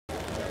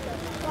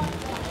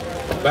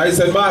Nice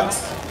and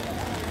Max.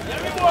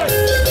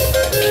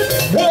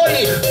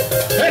 Boy,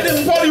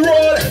 heading for the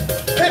road,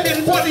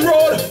 heading for the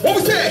road. What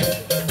we say?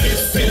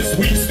 This is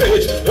we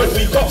stage when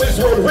we come this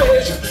road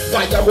rage.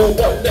 Like a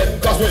robot them,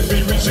 cause when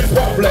we reach this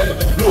problem,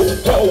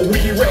 look how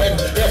we red.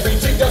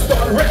 Everything just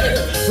done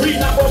red. We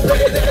never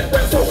play that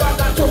when so bad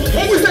that too.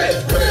 What we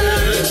say?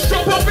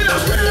 Jump up in a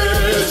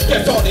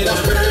get on in a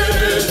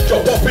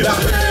jump up in a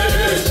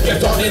get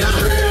on in a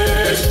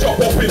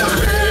jump up in a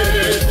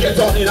get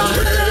on in a.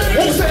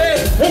 What we say?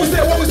 What we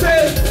say? What we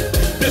say?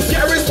 This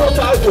year is total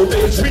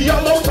garbage. We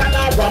all out and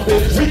a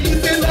rampage. We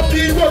eating up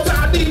the water,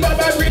 the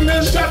baba green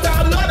and shut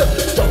our blood.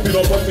 Jumping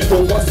up on the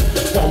focus.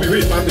 For we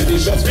read my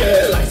delicious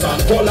fear. Lights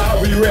and color,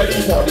 we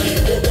ready for the.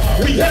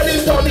 We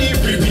heading for the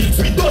repeat.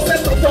 We don't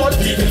set up for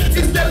the.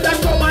 It's them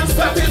that come and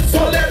start it.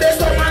 So let them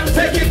come and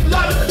take it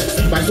loud.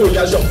 See my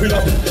soldiers jumping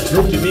up.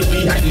 Looking me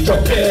behind the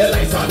truck. Yeah,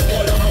 lights and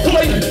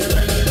color.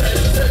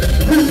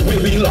 Route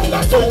will be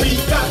longer, so we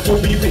got to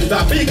be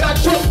fitter. Bigger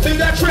truck,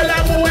 bigger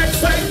trailer, more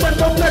excitement,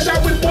 more pleasure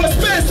with more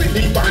space in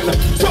the van.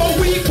 So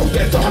we could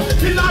get on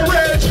in a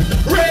rage,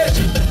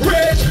 rage,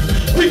 rage.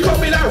 We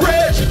come in a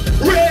rage,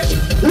 rage,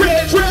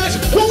 rage, rage.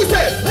 What we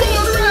say?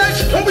 Road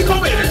rage. When we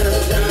come in,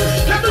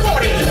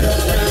 everybody,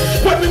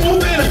 when we move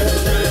in,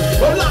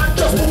 oh Lord,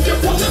 just move your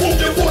foot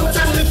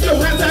and lift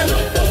your hands and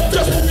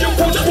just move your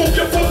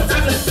foot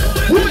and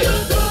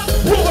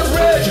road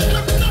rage,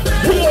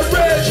 road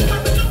rage.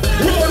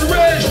 Road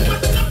rage,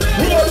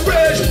 road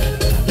rage,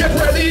 get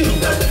ready.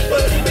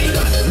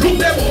 Look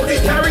them how they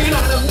carrying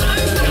on.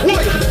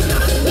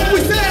 What we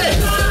say?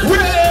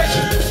 Rage,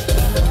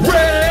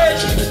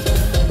 rage,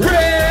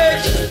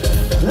 rage,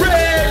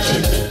 rage.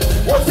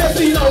 What's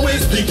sexy now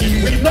is sticky.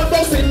 We not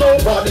bouncing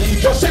nobody.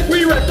 Just check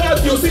we record,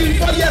 you see.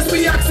 But yes,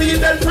 we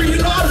accident free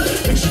Lord.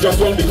 Think she just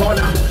round the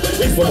corner.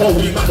 It's for how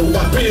we man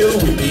over bill.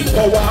 We need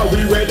power,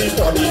 we ready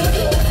for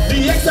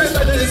the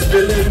excitement is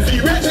feeling,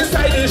 the rage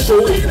inside is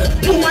showing.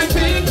 You might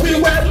think we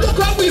were, look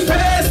how we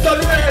faced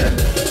the red.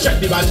 Check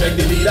the man, check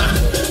the leader.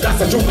 That's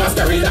a true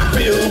masquerade.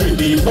 Feel we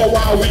need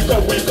power, we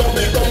come with a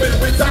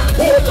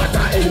whole lot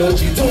of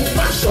energy to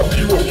mash up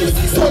the road.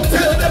 So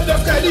tell them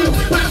just can you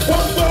pass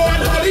one for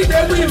on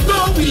holiday. We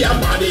know we are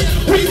money.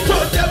 We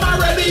told them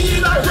already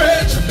in a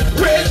rage,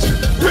 rage,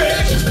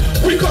 rage.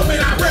 We come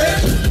in a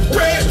rage,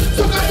 rage.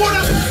 So come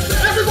on,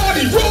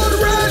 everybody, road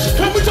rage.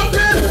 When we jump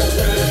in,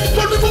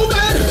 when we move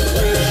in.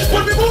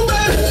 When we move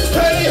it,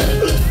 hey,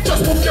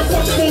 just move your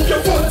foot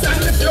and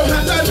lift your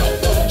hands and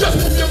just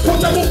move your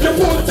foot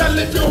and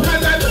lift your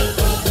hands and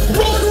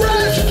road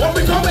rage when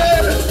we come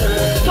in,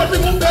 when we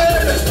move it,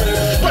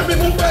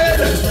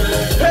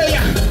 hey,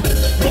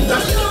 look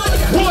that,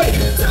 boy,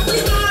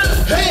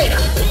 hey,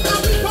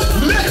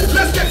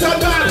 let's get on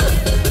man.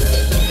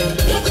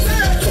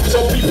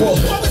 Some people,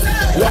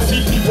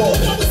 wacky people,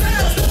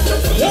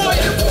 boy,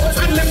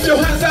 and lift your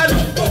hands and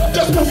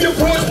just move your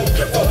foot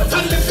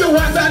and lift your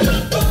hands and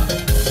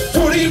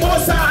to the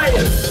most high,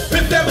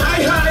 with them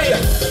high,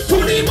 to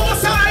the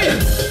most high,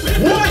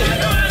 boy.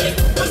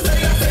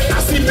 I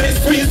see me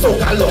squeeze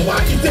Soca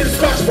Lover, eating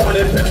scotch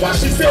bonnet and pepper.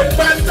 She said,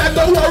 Banton,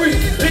 don't worry,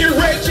 the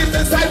rage is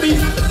inside me.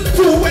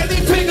 Do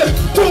anything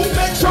to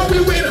make sure we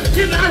win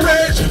in a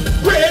rage,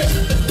 rage.